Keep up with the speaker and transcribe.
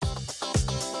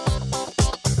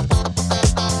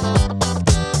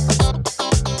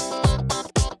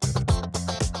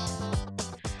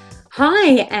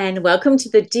Hi, and welcome to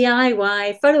the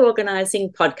DIY Photo Organising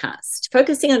podcast,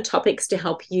 focusing on topics to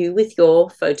help you with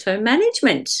your photo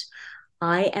management.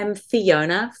 I am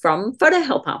Fiona from Photo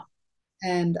Helper.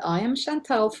 And I am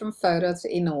Chantal from Photos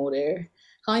in Order.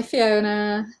 Hi,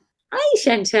 Fiona. Hi,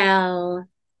 Chantal.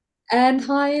 And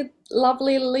hi,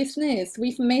 lovely listeners.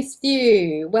 We've missed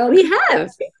you. We Welcome.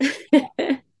 have.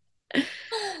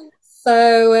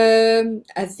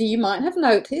 As you might have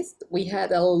noticed, we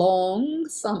had a long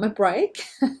summer break.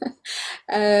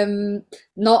 um,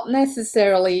 Not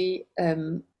necessarily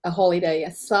a holiday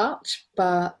as such,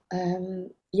 but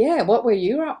yeah, what were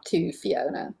you up to,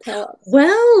 Fiona? Tell us.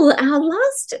 Well, our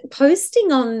last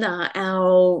posting on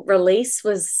our release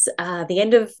was the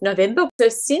end of November. So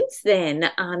since then,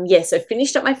 yes, I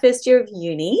finished up my first year of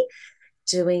uni,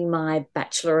 doing my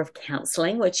Bachelor of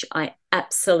Counselling, which I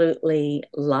absolutely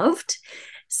loved.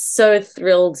 So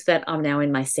thrilled that I'm now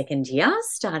in my second year,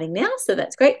 starting now. So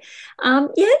that's great. Yeah,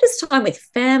 just time with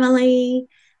family,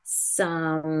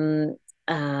 some,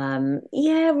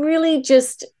 yeah, really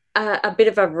just a bit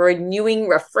of a renewing,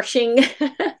 refreshing.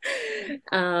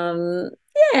 um,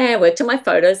 yeah, worked on my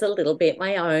photos a little bit,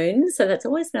 my own. So that's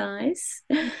always nice.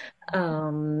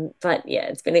 But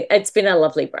yeah, it's been a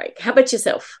lovely break. How about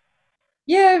yourself?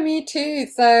 Yeah, me too.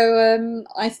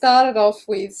 I started off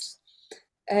with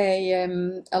a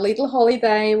little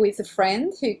holiday with a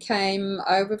friend who came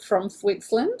over from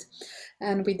Switzerland,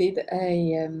 and we did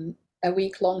a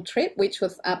week-long trip, which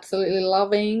was absolutely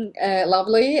lovely.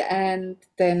 And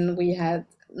then we had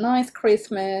nice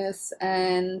Christmas,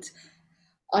 and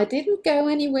I didn't go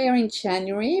anywhere in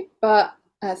January, but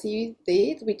as you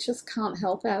did, we just can't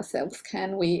help ourselves,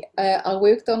 can we? I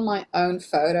worked on my own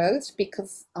photos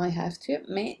because I have to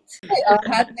admit I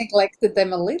had neglected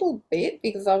them a little bit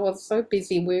because I was so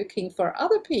busy working for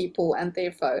other people and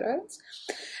their photos.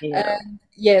 Yeah. And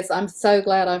yes, I'm so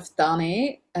glad I've done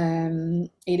it.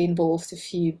 It involved a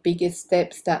few bigger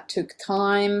steps that took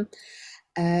time,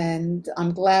 and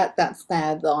I'm glad that's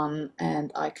now done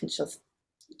and I can just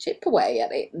chip away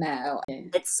at it now.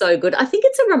 It's so good. I think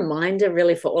it's a reminder,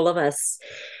 really, for all of us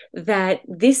that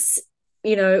this,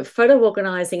 photo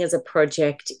organizing as a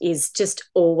project is just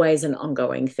always an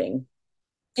ongoing thing.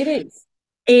 It is.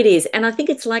 It is. And I think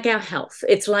it's like our health.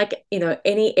 It's like,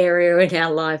 any area in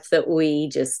our life that we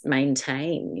just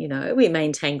maintain, we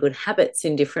maintain good habits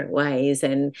in different ways.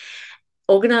 And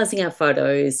organizing our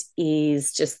photos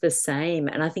is just the same.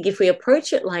 And I think if we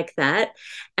approach it like that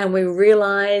and we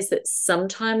realize that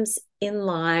sometimes in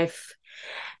life,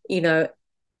 you know,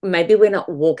 maybe we're not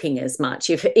walking as much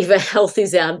if a health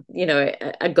is our,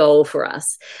 a goal for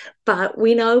us, but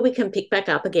we know we can pick back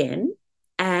up again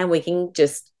and we can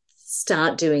just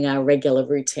start doing our regular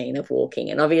routine of walking.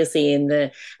 And obviously in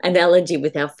the analogy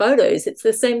with our photos, it's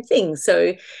the same thing.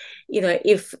 So,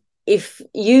 if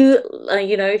you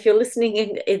if you're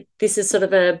listening and this is sort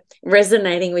of a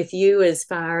resonating with you as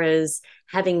far as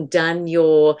having done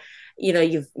your,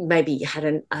 you've maybe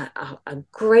had a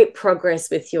great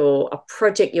progress with a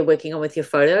project you're working on with your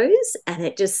photos, and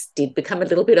it just did become a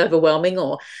little bit overwhelming,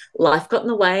 or life got in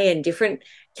the way and different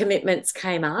commitments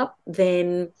came up,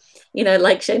 then,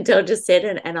 like Chantel just said,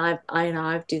 and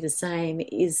I do the same,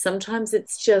 is sometimes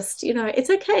it's just, it's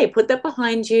okay, put that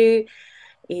behind you.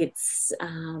 It's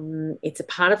a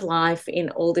part of life in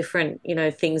all different,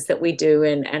 things that we do,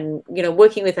 and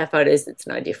working with our photos, it's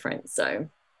no different. So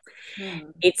Hmm.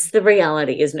 it's the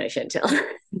reality, isn't it, Chantel?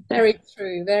 Very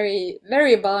true. Very,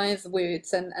 very wise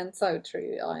words and so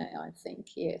true. I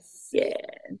think yes. Yeah,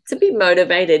 to be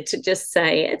motivated to just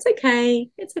say it's okay,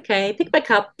 pick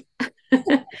back up.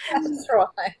 That's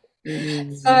right.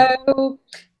 Mm. So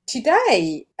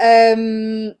today,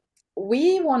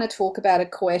 we want to talk about a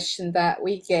question that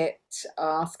we get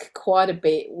asked quite a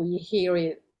bit. We hear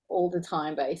it all the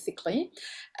time, basically.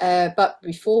 But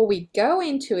before we go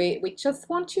into it, we just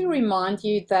want to remind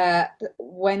you that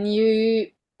when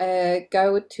you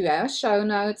go to our show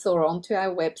notes or onto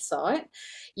our website,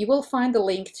 you will find a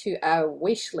link to our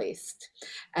wish list.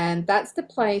 And that's the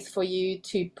place for you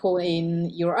to pull in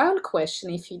your own question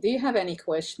if you do have any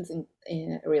questions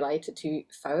related to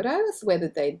photos, whether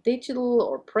they're digital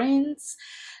or prints,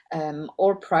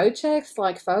 or projects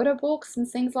like photo books and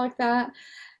things like that.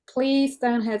 Please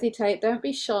don't hesitate, don't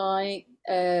be shy.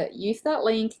 Use that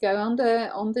link, go on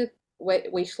the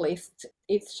wish list.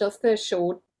 It's just a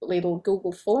short little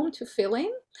Google form to fill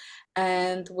in,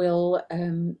 and we'll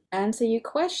answer your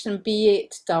question, be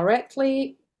it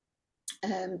directly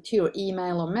to your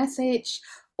email or message,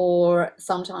 or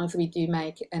sometimes we do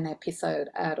make an episode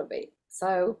out of it.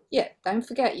 So, yeah, don't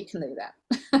forget you can do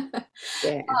that.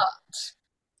 Yeah.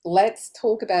 Let's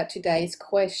talk about today's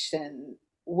question.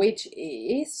 which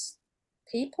is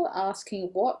people asking,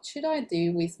 what should I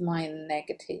do with my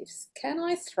negatives? Can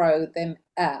I throw them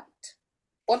out?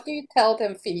 What do you tell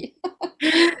them, Fee?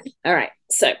 All right.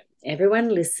 So, everyone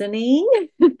listening,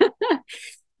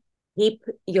 keep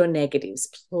your negatives.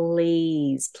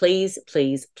 Please, please,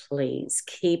 please, please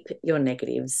keep your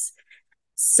negatives.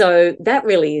 So that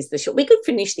really is the short. We could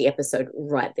finish the episode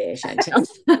right there, Chantel,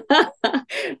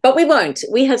 but we won't.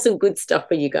 We have some good stuff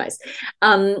for you guys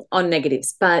on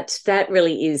negatives. But that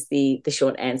really is the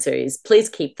short answer: is please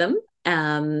keep them.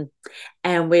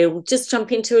 And we'll just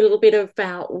jump into a little bit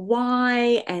about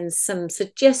why and some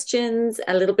suggestions,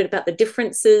 a little bit about the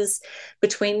differences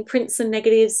between prints and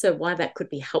negatives, so why that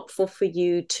could be helpful for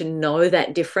you to know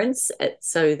that difference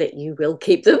so that you will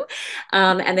keep them.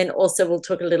 And then also we'll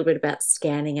talk a little bit about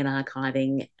scanning and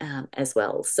archiving as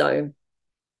well. So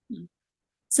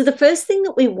the first thing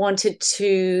that we wanted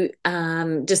to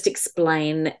just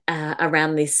explain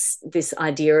around this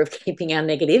idea of keeping our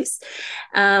negatives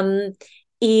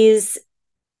is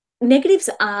negatives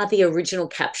are the original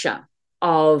capture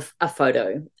of a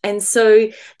photo. And so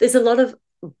there's a lot of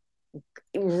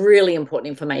really important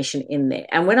information in there.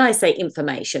 And when I say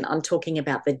information, I'm talking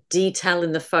about the detail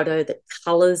in the photo, the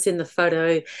colors in the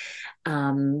photo,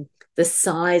 the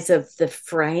size of the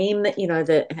frame,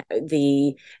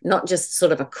 the not just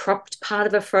sort of a cropped part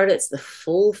of a photo, it's the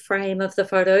full frame of the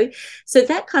photo. So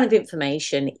that kind of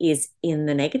information is in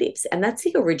the negatives, and that's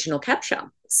the original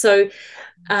capture. So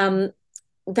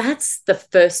that's the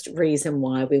first reason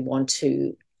why we want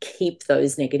to keep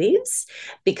those negatives,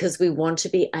 because we want to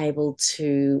be able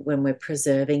to, when we're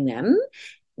preserving them,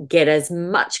 get as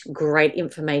much great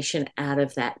information out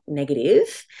of that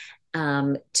negative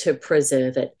to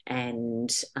preserve it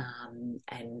and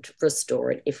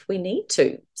restore it if we need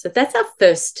to. So that's our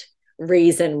first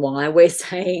reason why we're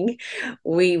saying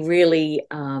we really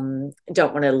don't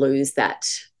want to lose that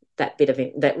bit of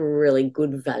that really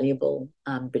good, valuable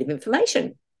bit of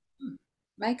information.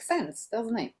 Makes sense,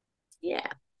 doesn't it? Yeah.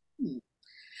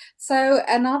 So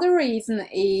another reason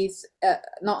is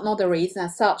not a reason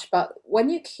as such, but when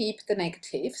you keep the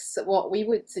negatives, what we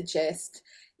would suggest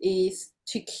is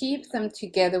to keep them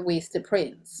together with the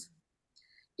prints.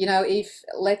 If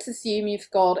let's assume you've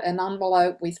got an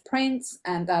envelope with prints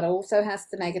and that also has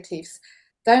the negatives,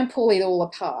 don't pull it all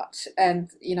apart and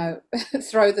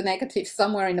throw the negatives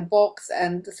somewhere in a box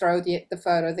and throw the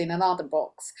photos in another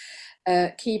box.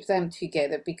 Keep them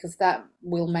together, because that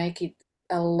will make it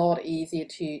a lot easier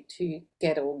to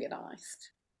get organized.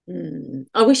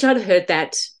 I wish I'd heard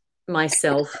that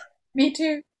myself. Me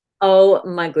too. Oh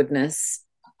my goodness.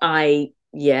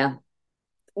 Yeah.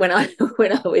 When I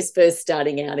was first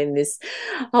starting out in this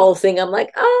whole thing, I'm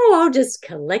like, oh, I'll just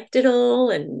collect it all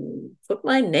and put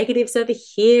my negatives over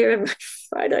here and my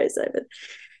photos over.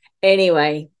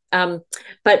 Anyway,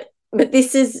 but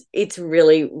it's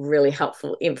really, really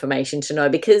helpful information to know,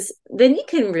 because then you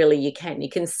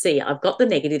can see I've got the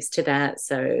negatives to that.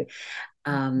 So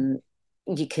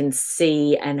you can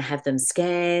see and have them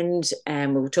scanned,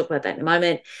 and we'll talk about that in a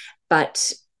moment,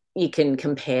 but you can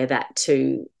compare that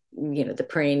to the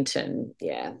print, and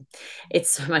yeah, it's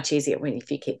so much easier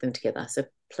if you keep them together. So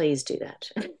please do that.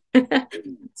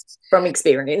 From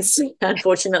experience,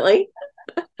 unfortunately.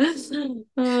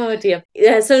 Oh dear.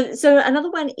 Yeah, so another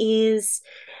one is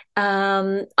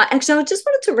I just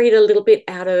wanted to read a little bit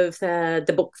out of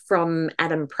the book from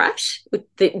Adam Pratt with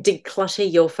the Declutter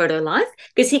Your Photo Life,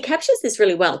 because he captures this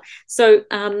really well. So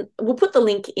we'll put the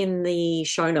link in the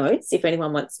show notes if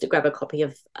anyone wants to grab a copy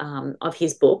of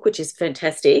his book, which is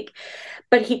fantastic.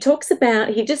 But he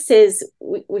just says,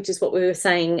 which is what we were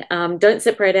saying, don't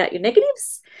separate out your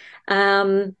negatives.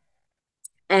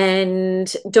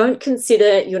 And don't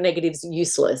consider your negatives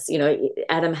useless.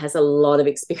 Adam has a lot of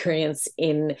experience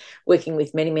in working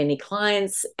with many, many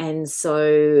clients. And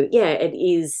so, yeah, it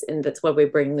is. And that's why we're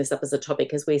bringing this up as a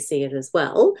topic, as we see it as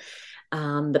well.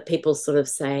 That people sort of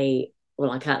say,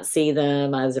 well, I can't see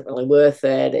them. Is it really worth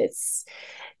it?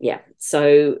 Yeah.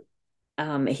 So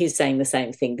he's saying the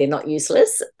same thing. They're not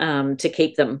useless to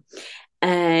keep them.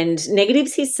 And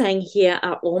negatives, he's saying here,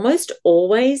 are almost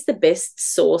always the best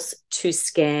source to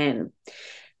scan.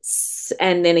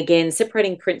 And then again,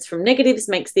 separating prints from negatives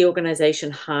makes the organization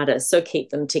harder, so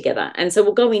keep them together. And so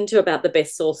we'll go into about the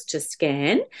best source to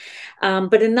scan.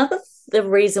 But the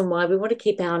reason why we want to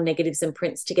keep our negatives and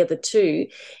prints together too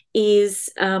is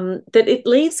that it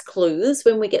leaves clues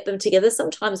when we get them together.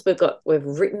 Sometimes we've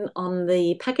written on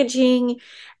the packaging,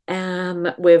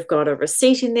 we've got a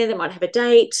receipt in there that might have a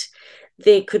date.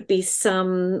 There could be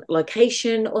some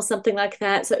location or something like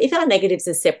that. So if our negatives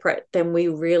are separate, then we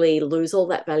really lose all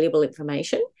that valuable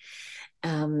information.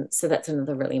 So that's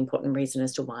another really important reason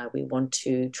as to why we want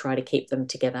to try to keep them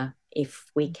together if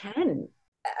we can.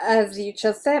 As you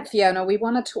just said, Fiona, we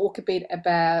want to talk a bit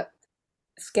about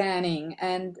scanning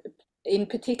and in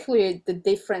particular the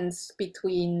difference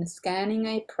between scanning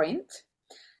a print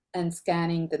and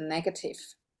scanning the negative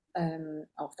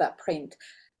of that print.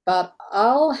 But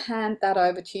I'll hand that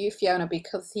over to you, Fiona,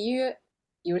 because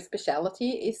your specialty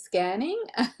is scanning,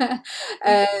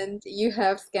 and you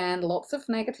have scanned lots of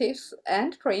negatives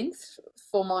and prints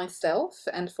for myself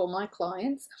and for my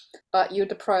clients, but you're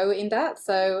the pro in that,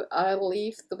 so I'll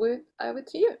leave the word over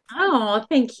to you. Oh,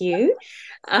 thank you.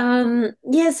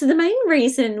 Yeah, so the main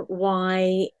reason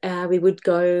why we would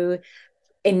go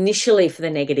initially for the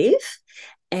negative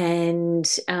and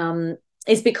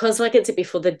is because, like I said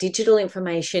before, the digital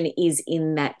information is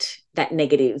in that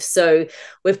negative. So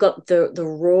we've got the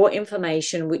raw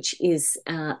information, which is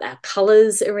our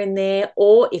colors are in there,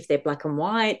 or if they're black and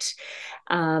white,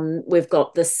 we've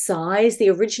got the size, the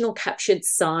original captured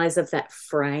size of that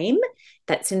frame.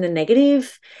 That's in the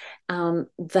negative.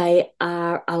 They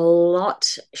are a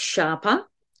lot sharper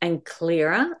and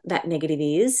clearer, that negative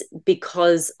is,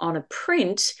 because on a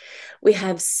print we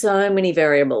have so many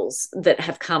variables that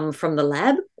have come from the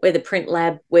lab, where the print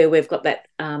lab, where we've got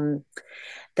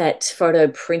that photo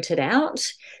printed out.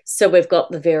 So we've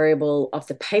got the variable of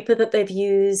the paper that they've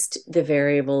used, the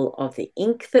variable of the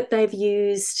ink that they've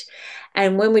used.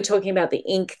 And when we're talking about the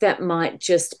ink, that might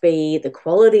just be the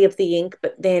quality of the ink,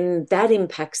 but then that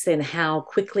impacts then how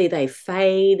quickly they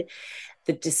fade,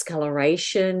 the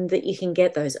discoloration that you can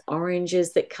get, those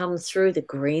oranges that come through, the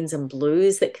greens and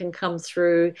blues that can come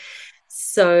through.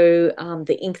 So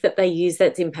the ink that they use,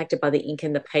 that's impacted by the ink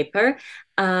in the paper.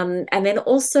 And then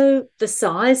also the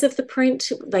size of the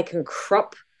print, they can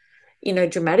crop,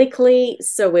 dramatically.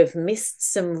 So we've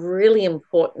missed some really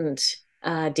important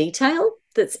detail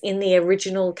that's in the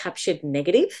original captured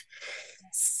negative.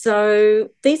 So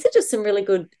these are just some really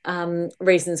good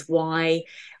reasons why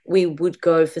we would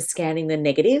go for scanning the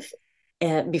negative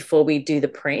before we do the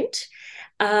print.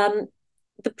 Um,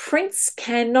 the prints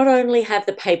can not only have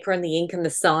the paper and the ink and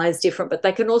the size different, but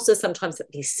they can also sometimes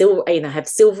be silver, have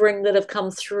silvering that have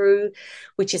come through,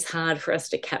 which is hard for us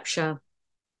to capture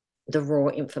the raw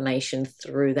information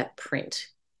through that print.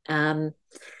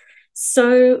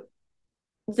 So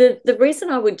the reason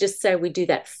I would just say we do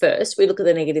that first, we look at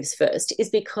the negatives first, is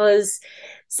because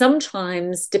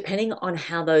sometimes, depending on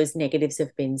how those negatives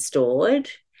have been stored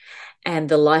and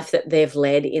the life that they've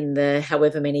led in the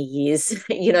however many years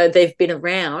they've been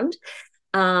around,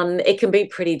 it can be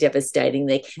pretty devastating.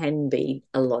 There can be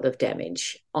a lot of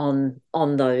damage on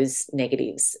those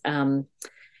negatives,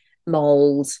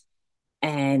 mold,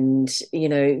 and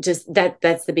just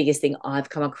that's the biggest thing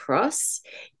I've come across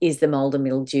is the mold and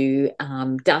mildew.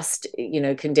 Dust,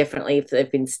 can definitely, if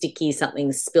they've been sticky,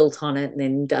 something's spilt on it and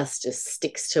then dust just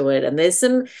sticks to it. And there's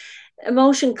some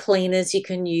emulsion cleaners you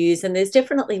can use, and there's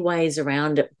definitely ways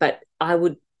around it, but I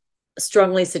would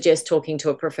strongly suggest talking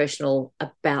to a professional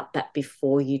about that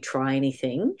before you try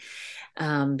anything,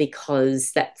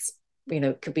 because that's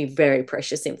could be very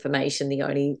precious information. The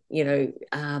only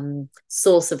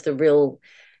source of the real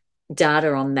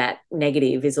data on that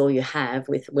negative is all you have,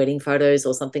 with wedding photos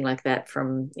or something like that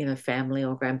from family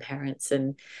or grandparents,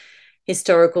 and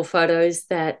historical photos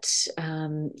that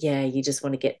you just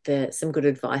want to get some good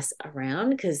advice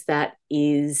around, because that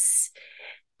is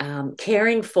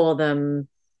caring for them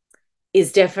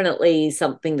is definitely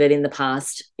something that in the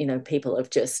past people have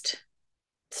just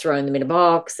thrown them in a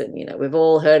box, and we've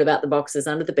all heard about the boxes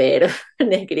under the bed of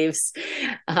negatives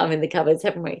in the cupboards,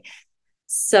 haven't we?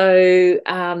 So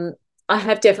I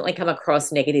have definitely come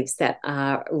across negatives that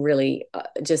are really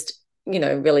just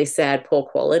really sad, poor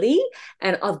quality,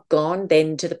 and I've gone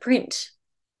then to the print,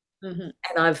 and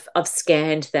I've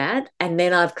scanned that, and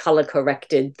then I've color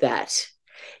corrected that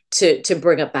to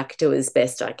bring it back to as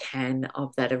best I can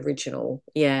of that original.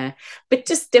 Yeah. But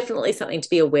just definitely something to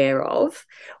be aware of.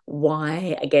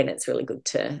 Why, again, it's really good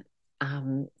to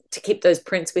keep those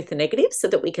prints with the negatives, so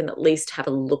that we can at least have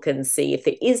a look and see if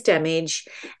there is damage,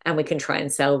 and we can try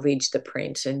and salvage the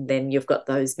print, and then you've got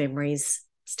those memories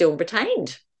still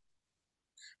retained.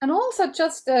 And also,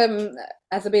 just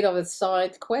as a bit of a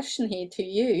side question here to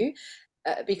you,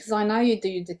 because I know you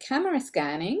do the camera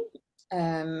scanning.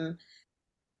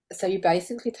 So you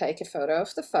basically take a photo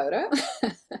of the photo,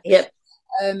 Yep.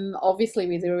 obviously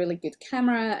with a really good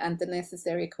camera and the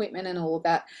necessary equipment and all of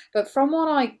that. But from what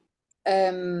I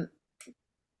um,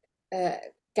 uh,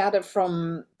 gathered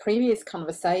from previous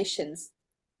conversations,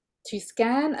 to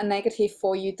scan a negative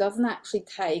for you doesn't actually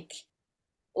take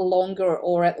longer,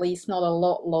 or at least not a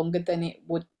lot longer than it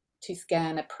would to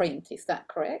scan a print. Is that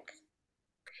correct?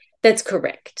 That's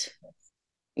correct.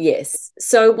 Yes.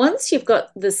 So once you've got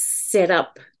the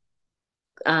setup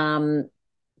um,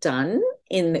 done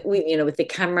with the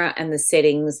camera and the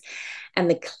settings and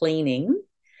the cleaning,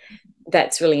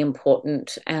 that's really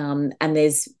important. And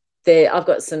I've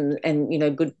got some,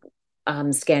 and good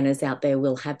scanners out there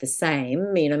will have the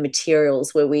same,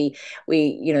 materials where we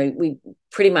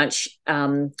pretty much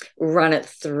run it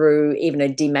through even a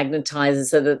demagnetizer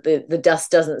so that the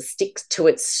dust doesn't stick to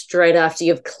it straight after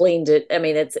you've cleaned it. I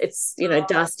mean, it's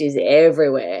dust is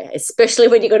everywhere, especially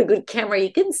when you've got a good camera.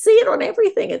 You can see it on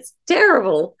everything. It's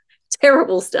terrible,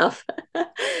 terrible stuff.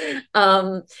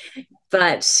 um,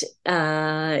 but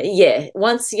yeah,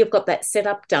 once you've got that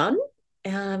setup done,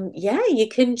 yeah, you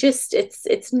can just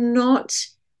it's not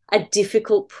a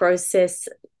difficult process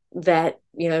that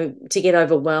to get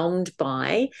overwhelmed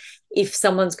by. If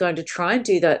someone's going to try and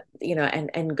do that,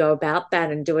 and go about that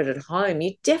and do it at home,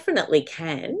 you definitely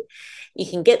can. You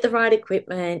can get the right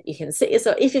equipment. You can set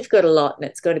yourself, if you've got a lot and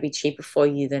it's going to be cheaper for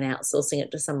you than outsourcing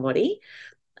it to somebody.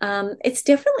 It's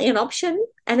definitely an option,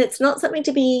 and it's not something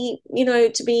to be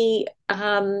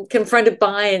confronted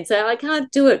by and say, I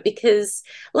can't do it, because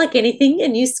like anything, a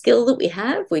new skill that we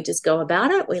have, we just go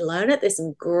about it, we learn it. There's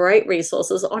some great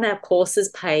resources on our courses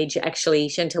page. Actually,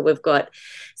 Chantal, we've got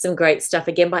some great stuff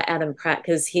again by Adam Pratt,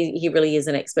 because he really is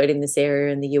an expert in this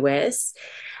area in the US.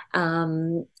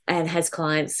 And has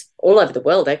clients all over the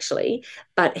world, actually.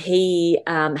 But he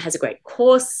has a great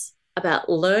course about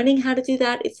learning how to do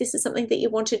that if this is something that you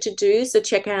wanted to do. So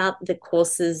check out the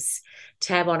courses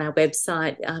tab on our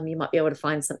website. You might be able to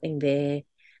find something there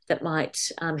that might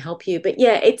help you. But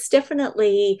yeah, it's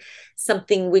definitely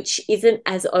something which isn't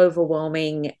as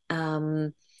overwhelming,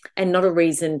 and not a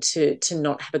reason to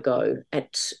not have a go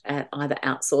at either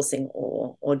outsourcing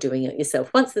or doing it yourself.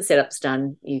 Once the setup's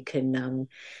done, you can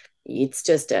it's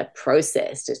just a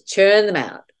process. Just churn them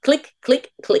out. Click,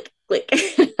 click, click, click.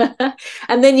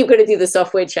 And then you've got to do the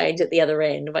software change at the other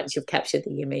end once you've captured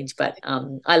the image. But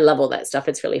I love all that stuff.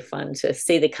 It's really fun to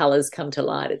see the colors come to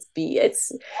light. Oh,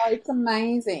 it's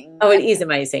amazing. Oh, it is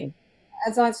amazing.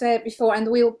 As I said before, and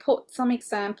we'll put some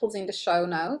examples in the show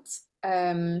notes.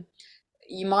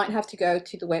 You might have to go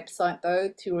to the website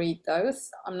though to read those.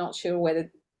 I'm not sure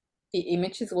whether the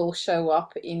images will show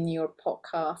up in your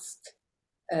podcast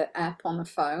app on the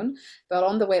phone, but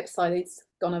on the website it's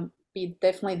gonna be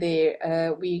definitely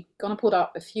there. We're gonna put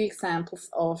up a few examples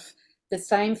of the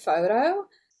same photo,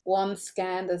 one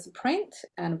scanned as a print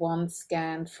and one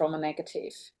scanned from a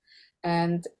negative.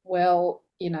 And well,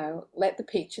 let the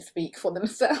pictures speak for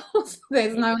themselves.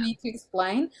 There's no need to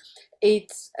explain.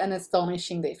 It's an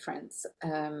astonishing difference.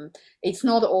 It's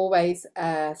not always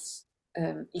as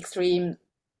extreme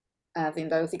as in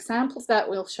those examples that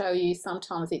we'll show you.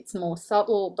 Sometimes it's more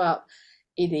subtle, but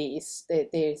it is.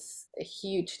 There's a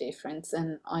huge difference,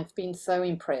 and I've been so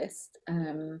impressed.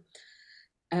 And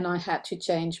I had to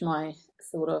change my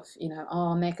sort of,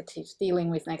 negatives.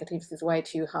 Dealing with negatives is way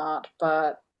too hard,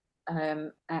 but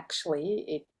actually,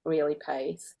 it really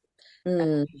pays.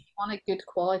 Mm, If you want a good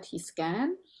quality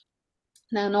scan,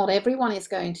 now not everyone is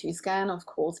going to scan, of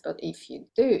course, but if you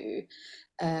do,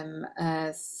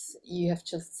 as you have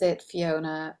just said,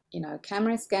 Fiona,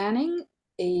 camera scanning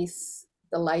is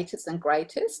the latest and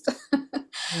greatest.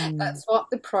 mm. That's what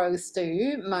the pros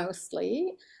do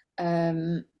mostly.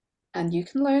 And you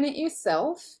can learn it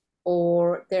yourself,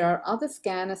 or there are other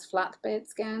scanners, flatbed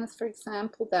scanners, for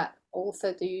example, that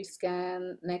also do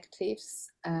scan negatives.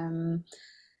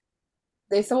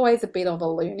 There's always a bit of a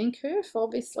learning curve,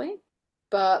 obviously,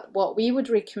 but what we would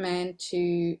recommend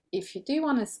to, if you do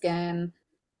want to scan,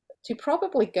 to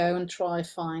probably go and try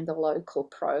find a local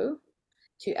pro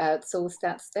to outsource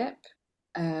that step.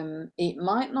 It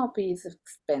might not be as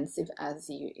expensive as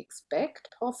you expect,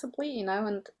 possibly,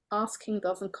 and asking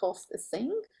doesn't cost a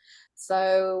thing.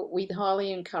 So we'd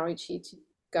highly encourage you to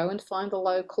go and find a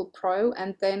local pro,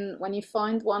 and then when you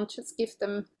find one, just give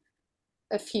them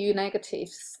a few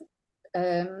negatives,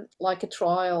 like a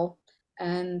trial,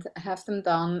 and have them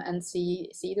done and see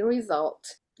the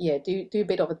result. Yeah, do a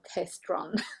bit of a test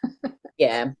run.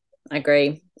 Yeah, I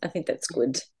agree. I think that's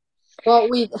good. What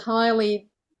we highly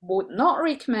would not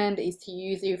recommend is to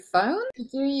use your phone to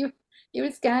do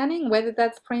your scanning, whether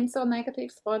that's prints or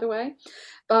negatives, by the way.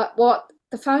 But what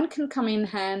the phone can come in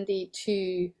handy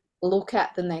to look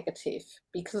at the negative,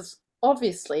 because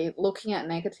obviously looking at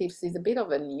negatives is a bit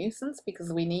of a nuisance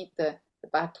because we need the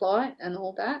backlight and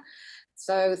all that.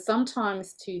 So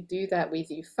sometimes to do that with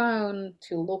your phone,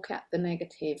 to look at the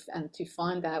negative and to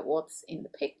find out what's in the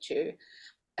picture,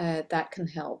 that can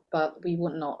help, but we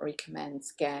would not recommend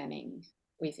scanning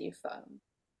with your phone.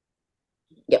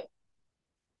 Yep,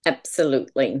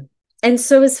 absolutely. And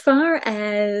so, as far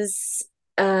as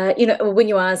when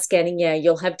you are scanning, yeah,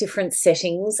 you'll have different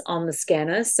settings on the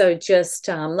scanner. So, just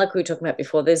like we were talking about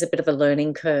before, there's a bit of a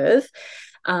learning curve.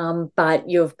 But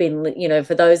you've been,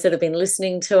 for those that have been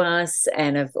listening to us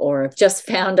and have just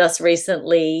found us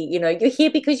recently, you're here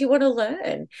because you want to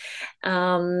learn.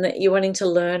 You're wanting to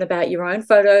learn about your own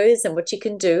photos and what you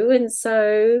can do. And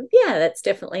so, yeah, that's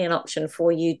definitely an option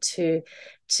for you to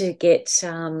get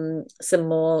some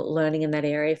more learning in that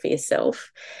area for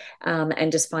yourself,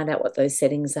 and just find out what those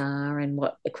settings are and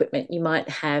what equipment you might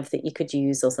have that you could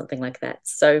use or something like that.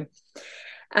 So,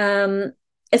 um,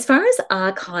 as far as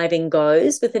archiving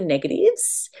goes with the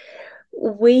negatives,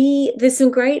 we there's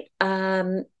some great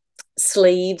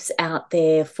sleeves out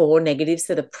there for negatives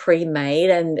that are pre-made,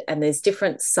 and there's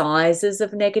different sizes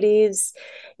of negatives.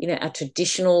 Our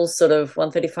traditional sort of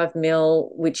 135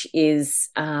 mil, which is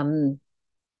the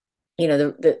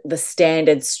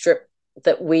standard strip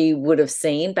that we would have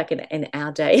seen back in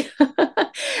our day.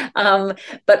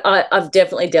 But I've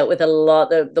definitely dealt with a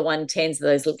lot of the 110s,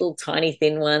 those little tiny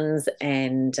thin ones,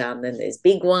 and then there's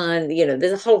big one.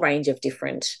 There's a whole range of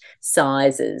different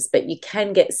sizes, but you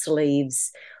can get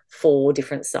sleeves for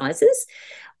different sizes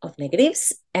of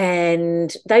negatives,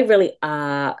 and they really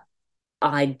are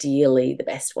ideally the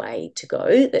best way to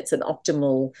go. That's an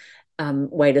optimal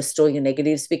way to store your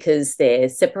negatives because they're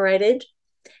separated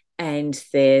and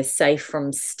they're safe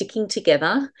from sticking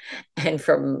together and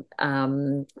from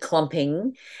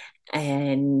clumping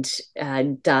and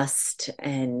dust.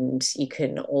 And you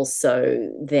can also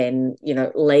then,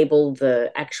 label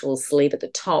the actual sleeve at the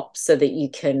top so that you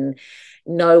can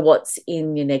know what's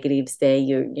in your negatives there.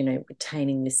 You're,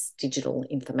 retaining this digital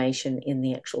information in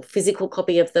the actual physical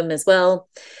copy of them as well.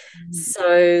 Mm.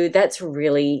 So that's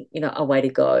really, a way to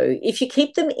go. If you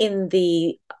keep them in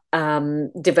the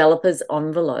developer's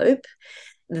envelope,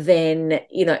 then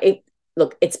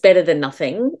it's better than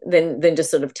nothing than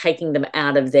just sort of taking them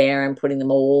out of there and putting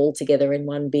them all together in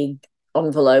one big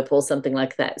envelope or something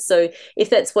like that. So if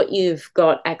that's what you've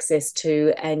got access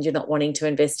to and you're not wanting to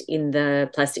invest in the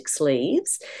plastic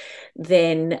sleeves,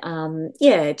 then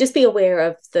yeah, just be aware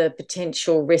of the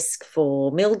potential risk for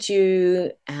mildew,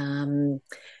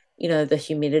 the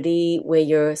humidity where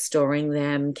you're storing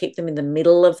them. Keep them in the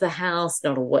middle of the house,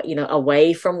 not away,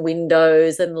 away from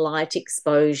windows and light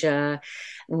exposure,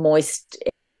 moist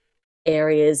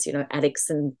areas, attics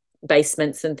and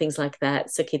basements and things like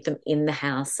that. So keep them in the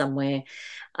house somewhere.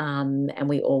 And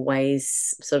we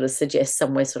always sort of suggest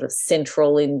somewhere sort of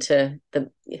central into the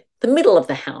middle of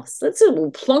the house. We'll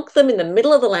plonk them in the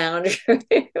middle of the lounge room.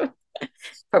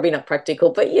 Probably not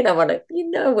practical, but you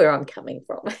know where I'm coming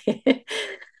from.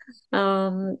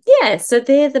 Yeah, so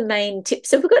they're the main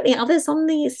tips. Have we got any others on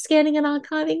the scanning and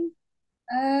archiving?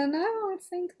 No, I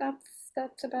think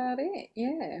that's about it.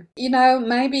 Yeah.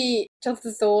 Maybe just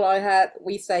the thought I had,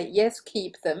 we say yes,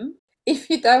 keep them. If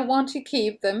you don't want to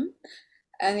keep them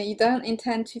and you don't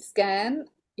intend to scan,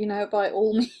 by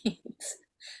all means,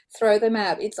 throw them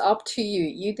out. It's up to you.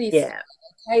 You decide. Yeah.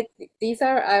 Okay, these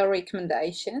are our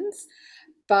recommendations,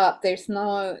 but there's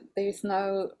no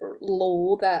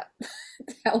law that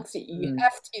tells you you Mm.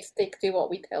 have to stick to what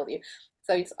we tell you.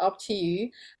 So it's up to you.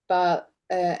 But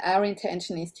our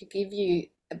intention is to give you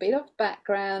a bit of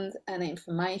background and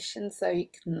information so you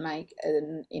can make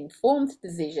an informed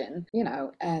decision,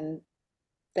 and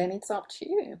then it's up to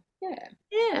you. Yeah.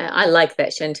 Yeah, I like that,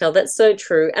 Chantel. That's so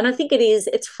true. And I think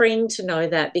it's freeing to know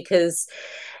that because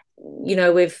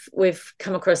we've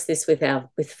come across this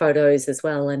with photos as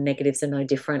well, and negatives are no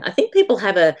different. I think people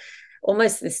have a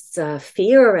almost this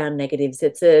fear around negatives.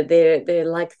 They're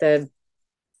like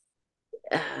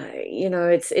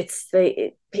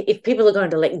if people are going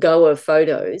to let go of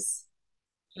photos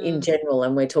in Mm. general,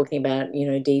 and we're talking about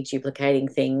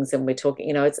deduplicating things, and we're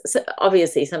talking, it's so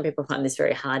obviously some people find this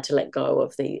very hard to let go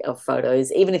of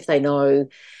photos, even if they know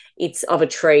it's of a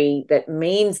tree that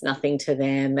means nothing to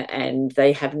them and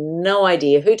they have no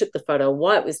idea who took the photo,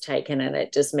 why it was taken, and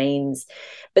it just means,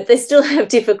 but they still have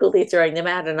difficulty throwing them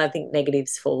out. And I think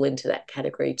negatives fall into that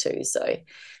category too. So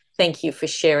thank you for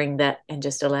sharing that and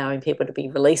just allowing people to be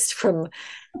released from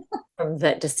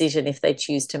that decision if they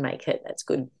choose to make it. That's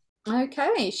good.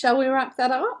 Okay, shall we wrap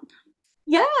that up?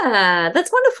 Yeah,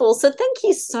 that's wonderful. So thank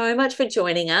you so much for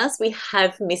joining us. We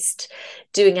have missed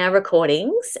doing our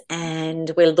recordings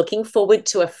and we're looking forward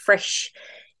to a fresh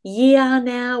year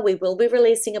now. We will be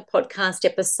releasing a podcast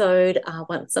episode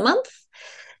once a month.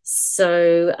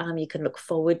 So you can look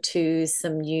forward to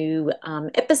some new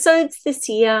episodes this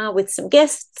year with some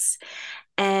guests.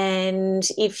 And And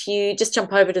if you just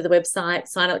jump over to the website,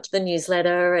 sign up to the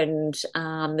newsletter, and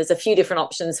there's a few different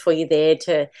options for you there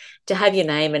to have your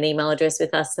name and email address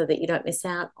with us so that you don't miss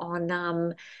out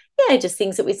on yeah, just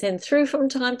things that we send through from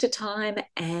time to time,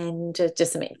 and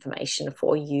just some information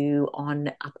for you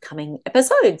on upcoming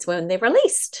episodes when they're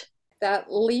released. That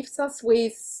leaves us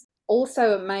with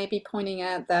also maybe pointing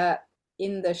out that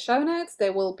in the show notes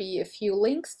there will be a few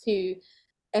links to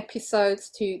episodes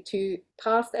to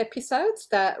past episodes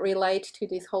that relate to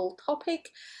this whole topic.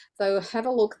 So have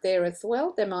a look there as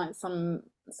well. There might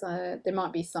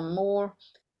be some more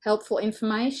helpful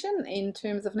information in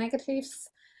terms of negatives.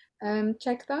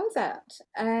 Check those out.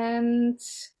 And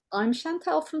I'm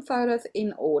Chantal from Photos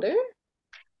in Order.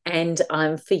 And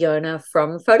I'm Fiona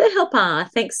from Photo Helper.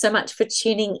 Thanks so much for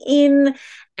tuning in.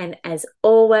 And as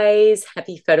always,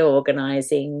 happy photo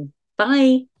organizing.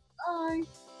 Bye. Bye.